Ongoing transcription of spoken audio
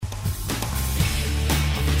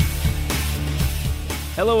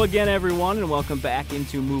Hello again, everyone, and welcome back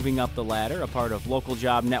into Moving Up the Ladder, a part of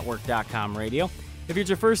localjobnetwork.com radio. If it's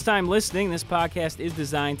your first time listening, this podcast is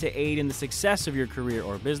designed to aid in the success of your career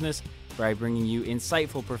or business by bringing you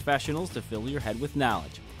insightful professionals to fill your head with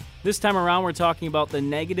knowledge. This time around, we're talking about the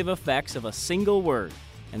negative effects of a single word.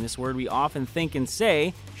 And this word we often think and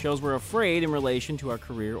say shows we're afraid in relation to our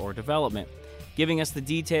career or development. Giving us the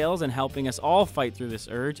details and helping us all fight through this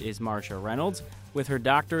urge is Marsha Reynolds. With her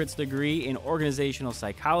doctorate's degree in organizational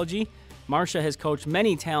psychology, Marsha has coached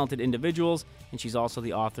many talented individuals, and she's also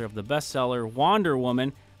the author of the bestseller Wander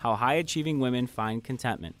Woman: How High-Achieving Women Find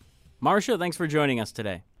Contentment. Marsha, thanks for joining us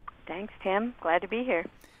today. Thanks, Tim. Glad to be here.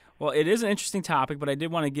 Well, it is an interesting topic, but I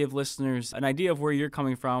did want to give listeners an idea of where you're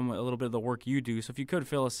coming from, a little bit of the work you do. So if you could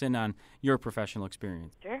fill us in on your professional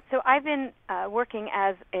experience. Sure. So I've been working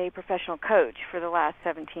as a professional coach for the last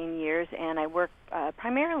 17 years, and I work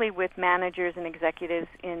primarily with managers and executives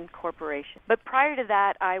in corporations. But prior to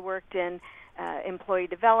that, I worked in employee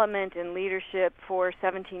development and leadership for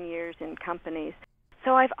 17 years in companies.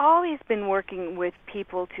 So I've always been working with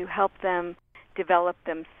people to help them develop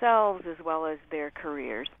themselves as well as their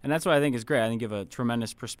careers. And that's what I think is great. I think you have a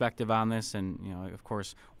tremendous perspective on this and, of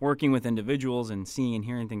course, working with individuals and seeing and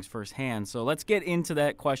hearing things firsthand. So let's get into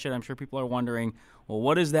that question. I'm sure people are wondering, well,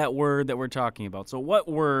 what is that word that we're talking about? So what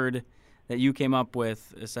word that you came up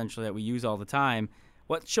with, essentially, that we use all the time,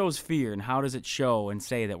 what shows fear and how does it show and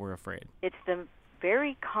say that we're afraid? It's the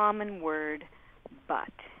very common word,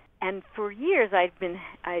 but. And for years, I'd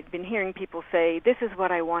been hearing people say, this is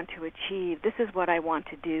what I want to achieve, this is what I want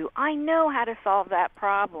to do. I know how to solve that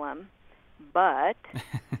problem, but...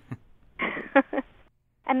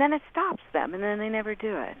 and then it stops them, and then they never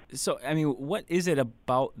do it. So, what is it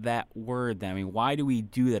about that word then? Why do we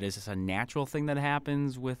do that? Is this a natural thing that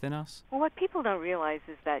happens within us? Well, what people don't realize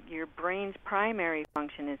is that your brain's primary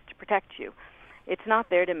function is to protect you. It's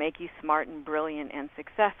not there to make you smart and brilliant and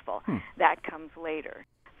successful. That comes later.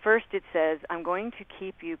 First, it says, I'm going to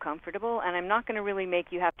keep you comfortable, and I'm not going to really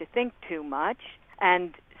make you have to think too much.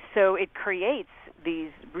 And so it creates these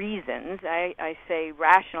reasons. I say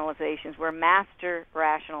rationalizations. We're master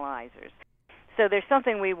rationalizers. So there's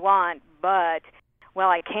something we want, but, well,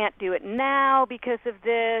 I can't do it now because of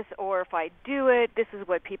this, or if I do it, this is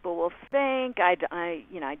what people will think. I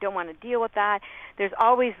don't want to deal with that. There's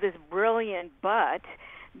always this brilliant but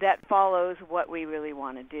that follows what we really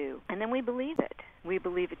want to do. And then we believe it. We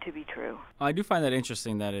believe it to be true. I do find that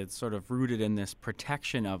interesting that it's sort of rooted in this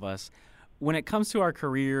protection of us. When it comes to our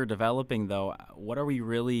career developing, though, what are we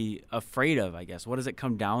really afraid of, I guess? What does it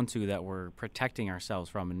come down to that we're protecting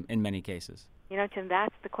ourselves from in many cases? Tim,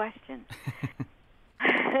 that's the question.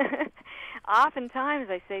 Oftentimes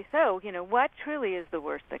I say, what truly is the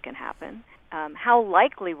worst that can happen? How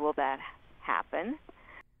likely will that happen?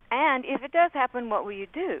 And if it does happen, what will you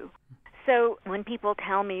do? So when people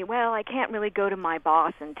tell me, well, I can't really go to my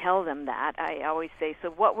boss and tell them that, I always say, so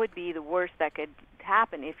what would be the worst that could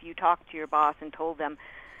happen if you talked to your boss and told them,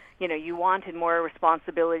 you wanted more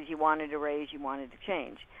responsibilities, you wanted a raise, you wanted to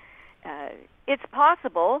change? It's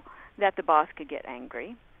possible that the boss could get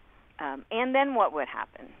angry, and then what would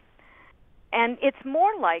happen? And it's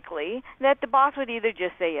more likely that the boss would either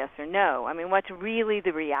just say yes or no. What's really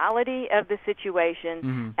the reality of the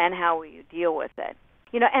situation and how will you deal with it?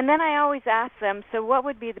 And then I always ask them, so what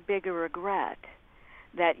would be the bigger regret?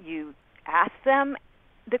 That you ask them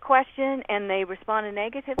the question and they responded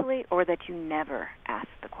negatively, or that you never asked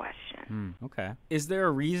the question? Okay. Is there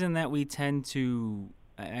a reason that we tend to,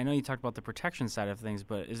 I know you talked about the protection side of things,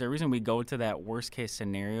 but is there a reason we go to that worst case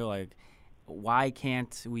scenario? Like, why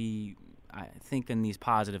can't we think in these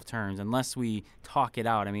positive terms unless we talk it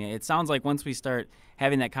out? It sounds like once we start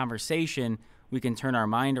having that conversation, we can turn our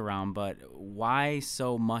mind around, but why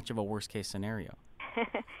so much of a worst-case scenario?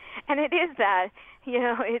 And it is that,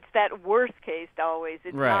 it's that worst case always.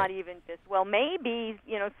 It's right. Not even just, well, maybe,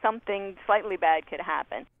 something slightly bad could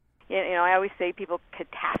happen. I always say people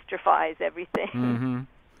catastrophize everything.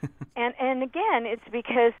 And again, it's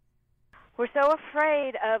because we're so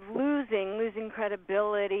afraid of losing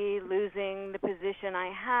credibility, losing the position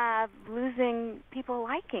I have, losing people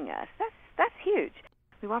liking us. That's huge.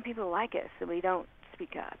 We want people to like us, so we don't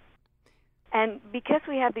speak up. And because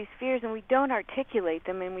we have these fears and we don't articulate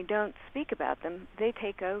them and we don't speak about them, they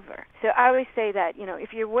take over. So I always say that,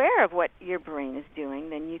 if you're aware of what your brain is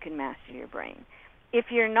doing, then you can master your brain.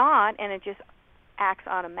 If you're not, and it just acts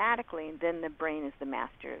automatically, then the brain is the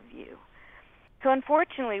master of you. So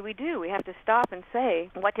unfortunately, we do. We have to stop and say,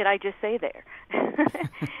 what did I just say there?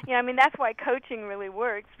 That's why coaching really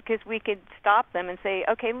works, because we could stop them and say,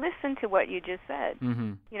 okay, listen to what you just said.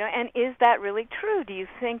 And is that really true? Do you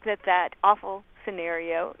think that awful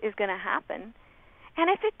scenario is going to happen? And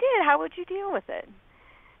if it did, how would you deal with it?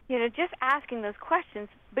 Just asking those questions.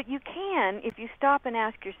 But you can, if you stop and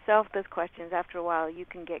ask yourself those questions, after a while, you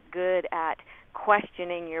can get good at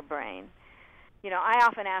questioning your brain. I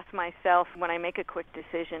often ask myself when I make a quick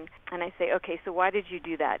decision, and I say, okay, so why did you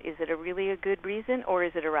do that? Is it really a good reason, or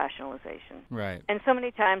is it a rationalization? Right. And so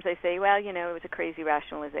many times I say, well, it was a crazy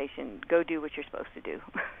rationalization. Go do what you're supposed to do.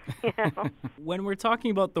 When we're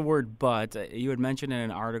talking about the word but, you had mentioned in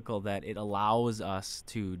an article that it allows us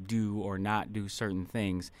to do or not do certain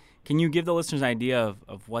things. Can you give the listeners an idea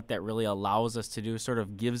of what that really allows us to do, sort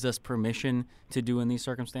of gives us permission to do in these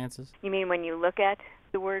circumstances? You mean when you look at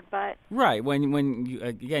the word but? Right. When you,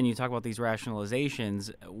 again, you talk about these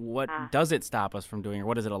rationalizations, what does it stop us from doing, or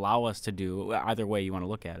what does it allow us to do, either way you want to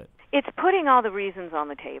look at it? It's putting all the reasons on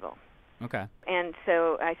the table. Okay. And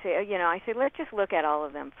so I say, let's just look at all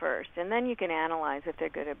of them first, and then you can analyze if they're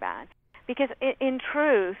good or bad. Because in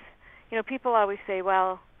truth, people always say,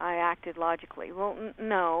 well, I acted logically. Well,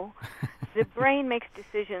 no. The brain makes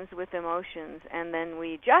decisions with emotions, and then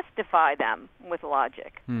we justify them with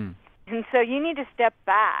logic. And so you need to step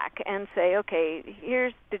back and say, okay,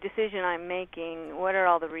 here's the decision I'm making. What are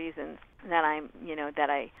all the reasons that that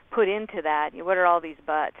I put into that? What are all these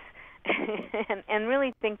buts? and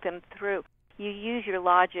really think them through. You use your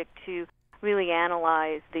logic to really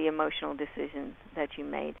analyze the emotional decisions that you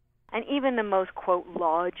made. And even the most, quote,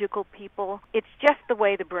 logical people, it's just the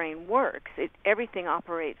way the brain works. Everything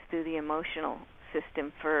operates through the emotional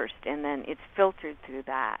system first, and then it's filtered through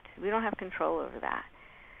that. We don't have control over that.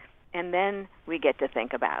 And then we get to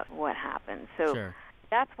think about what happens. So Sure.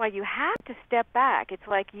 That's why you have to step back. It's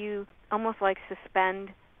like you almost like suspend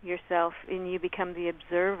yourself and you become the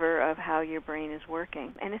observer of how your brain is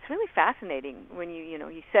working. And it's really fascinating when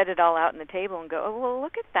you set it all out on the table and go, oh, well,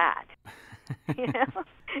 look at that.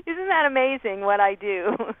 Isn't that amazing what I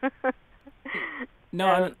do?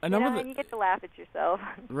 No, and you get to laugh at yourself.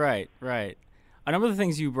 Right. A number of the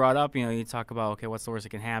things you brought up, you talk about, okay, what's the worst that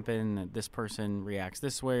can happen? This person reacts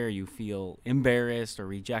this way, or you feel embarrassed or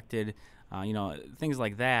rejected, things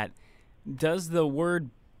like that. Does the word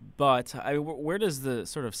but, where does the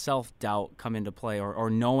sort of self-doubt come into play, or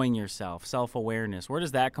knowing yourself, self-awareness? Where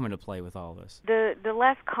does that come into play with all this? The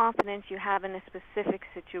less confidence you have in a specific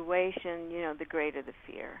situation, the greater the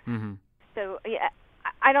fear. Mm-hmm. So, yeah,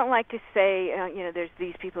 I don't like to say, there's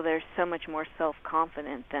these people that are so much more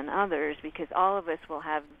self-confident than others, because all of us will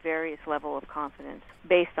have various level of confidence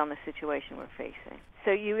based on the situation we're facing.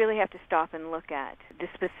 So you really have to stop and look at the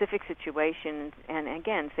specific situation and,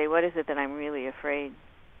 again, say, what is it that I'm really afraid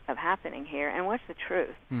of happening here, and what's the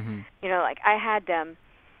truth? Mm-hmm. Like I had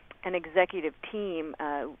an executive team,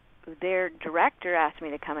 their director asked me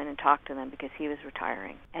to come in and talk to them because he was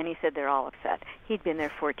retiring, and he said they're all upset. He'd been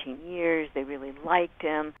there 14 years. They really liked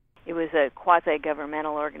him. It was a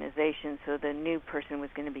quasi-governmental organization, so the new person was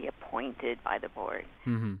going to be appointed by the board.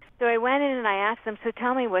 Mm-hmm. So I went in and I asked them, so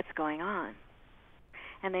tell me what's going on.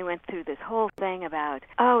 And they went through this whole thing about,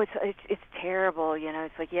 it's terrible.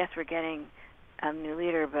 It's like, yes, we're getting a new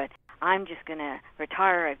leader, but I'm just going to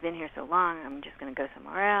retire. I've been here so long. I'm just going to go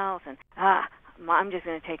somewhere else. And I'm just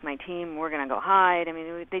going to take my team. We're going to go hide. I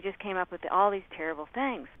mean, they just came up with all these terrible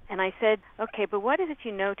things. And I said, okay, but what is it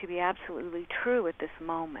you know to be absolutely true at this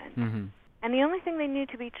moment? Mm-hmm. And the only thing they knew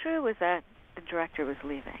to be true was that the director was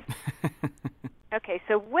leaving. Okay,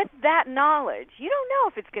 so with that knowledge, you don't know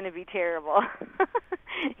if it's going to be terrible.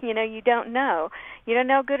 You don't know. You don't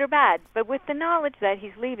know good or bad. But with the knowledge that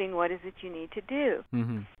he's leaving, what is it you need to do?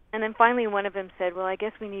 Mm-hmm. And then finally one of them said, well, I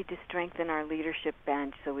guess we need to strengthen our leadership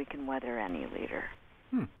bench so we can weather any leader.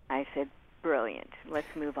 I said, brilliant.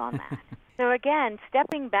 Let's move on that. So again,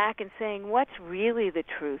 stepping back and saying, what's really the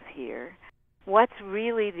truth here? What's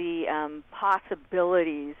really the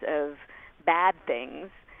possibilities of bad things?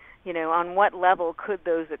 On what level could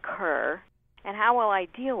those occur? And how will I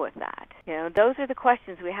deal with that? Those are the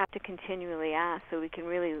questions we have to continually ask so we can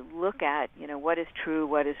really look at, what is true,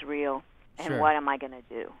 what is real, and Sure. what am I going to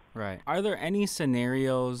do? Right. Are there any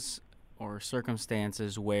scenarios or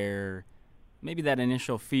circumstances where maybe that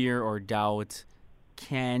initial fear or doubt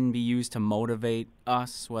can be used to motivate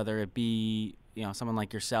us, whether it be, someone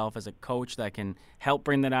like yourself as a coach that can help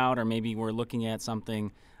bring that out, or maybe we're looking at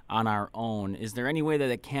something on our own? Is there any way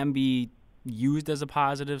that it can be used as a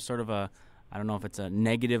positive, sort of I don't know if it's a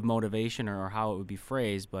negative motivation or how it would be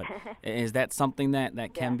phrased, but is that something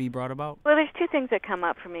that can be brought about? Well, there's two things that come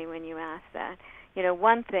up for me when you ask that.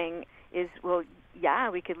 One thing is, well, yeah,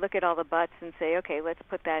 we could look at all the buts and say, okay, let's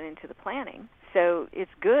put that into the planning. So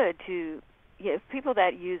it's good to, people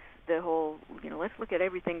that use the whole, let's look at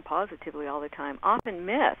everything positively all the time, often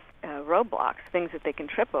miss roadblocks, things that they can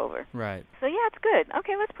trip over. Right. So, yeah, it's good.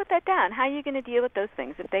 Okay, let's put that down. How are you going to deal with those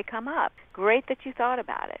things if they come up? Great that you thought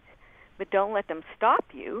about it, but don't let them stop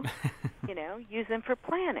you. Use them for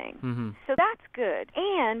planning. Mm-hmm. So that's good.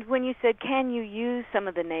 And when you said, can you use some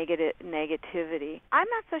of the negativity, I'm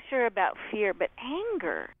not so sure about fear, but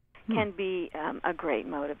anger can be a great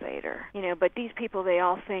motivator. But these people, they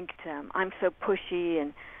all think I'm so pushy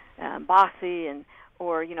and bossy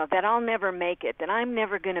or that I'll never make it, that I'm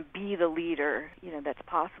never going to be the leader, that's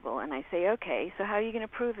possible. And I say, okay, so how are you going to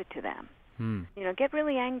prove it to them? Get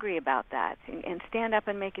really angry about that and stand up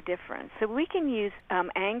and make a difference. So we can use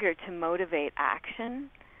anger to motivate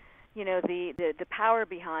action. The power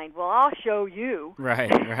behind, well, I'll show you.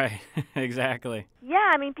 Right, exactly.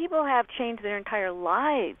 Yeah, people have changed their entire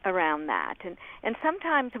lives around that. And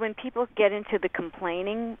sometimes when people get into the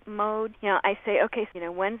complaining mode, I say, okay,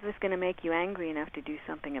 when's this going to make you angry enough to do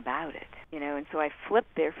something about it? And so I flip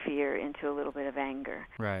their fear into a little bit of anger.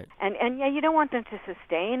 Right. And yeah, you don't want them to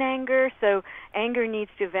sustain anger, so anger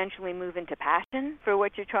needs to eventually move into passion for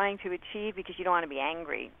what you're trying to achieve, because you don't want to be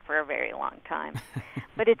angry for a very long time.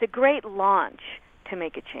 But it's a great launch to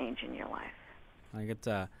make a change in your life. I think it's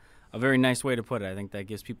a very nice way to put it. I think that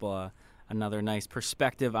gives people another nice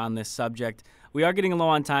perspective on this subject. We are getting low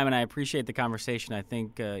on time, and I appreciate the conversation. I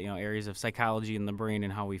think areas of psychology in the brain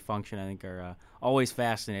and how we function, I think, are always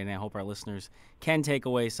fascinating. I hope our listeners can take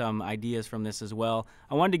away some ideas from this as well.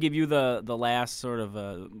 I wanted to give you the last sort of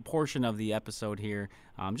portion of the episode here,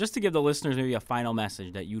 just to give the listeners maybe a final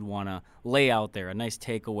message that you'd want to lay out there, a nice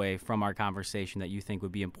takeaway from our conversation that you think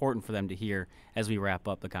would be important for them to hear as we wrap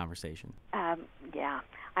up the conversation. Yeah,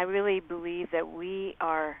 I really believe that we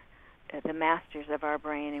are the masters of our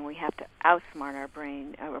brain, and we have to outsmart our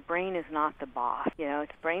brain. Our brain is not the boss.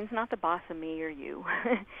 Its brain's not the boss of me or you.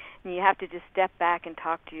 And you have to just step back and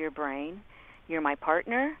talk to your brain. You're my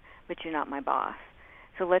partner, but you're not my boss.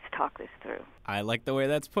 So let's talk this through. I like the way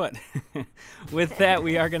that's put. With that,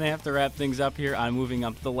 we are going to have to wrap things up here on Moving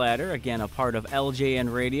Up the Ladder, again, a part of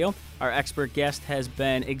LJN Radio. Our expert guest has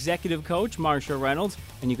been executive coach Marsha Reynolds,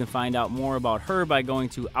 and you can find out more about her by going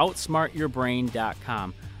to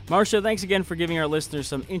outsmartyourbrain.com. Marsha, thanks again for giving our listeners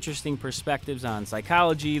some interesting perspectives on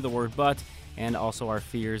psychology, the word but, and also our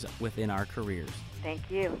fears within our careers.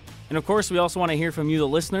 Thank you. And of course, we also want to hear from you, the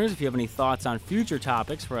listeners. If you have any thoughts on future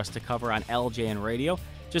topics for us to cover on LJN Radio,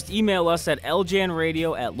 just email us at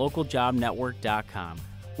ljnradio@localjobnetwork.com.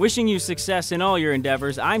 Wishing you success in all your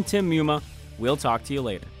endeavors, I'm Tim Muma. We'll talk to you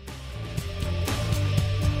later.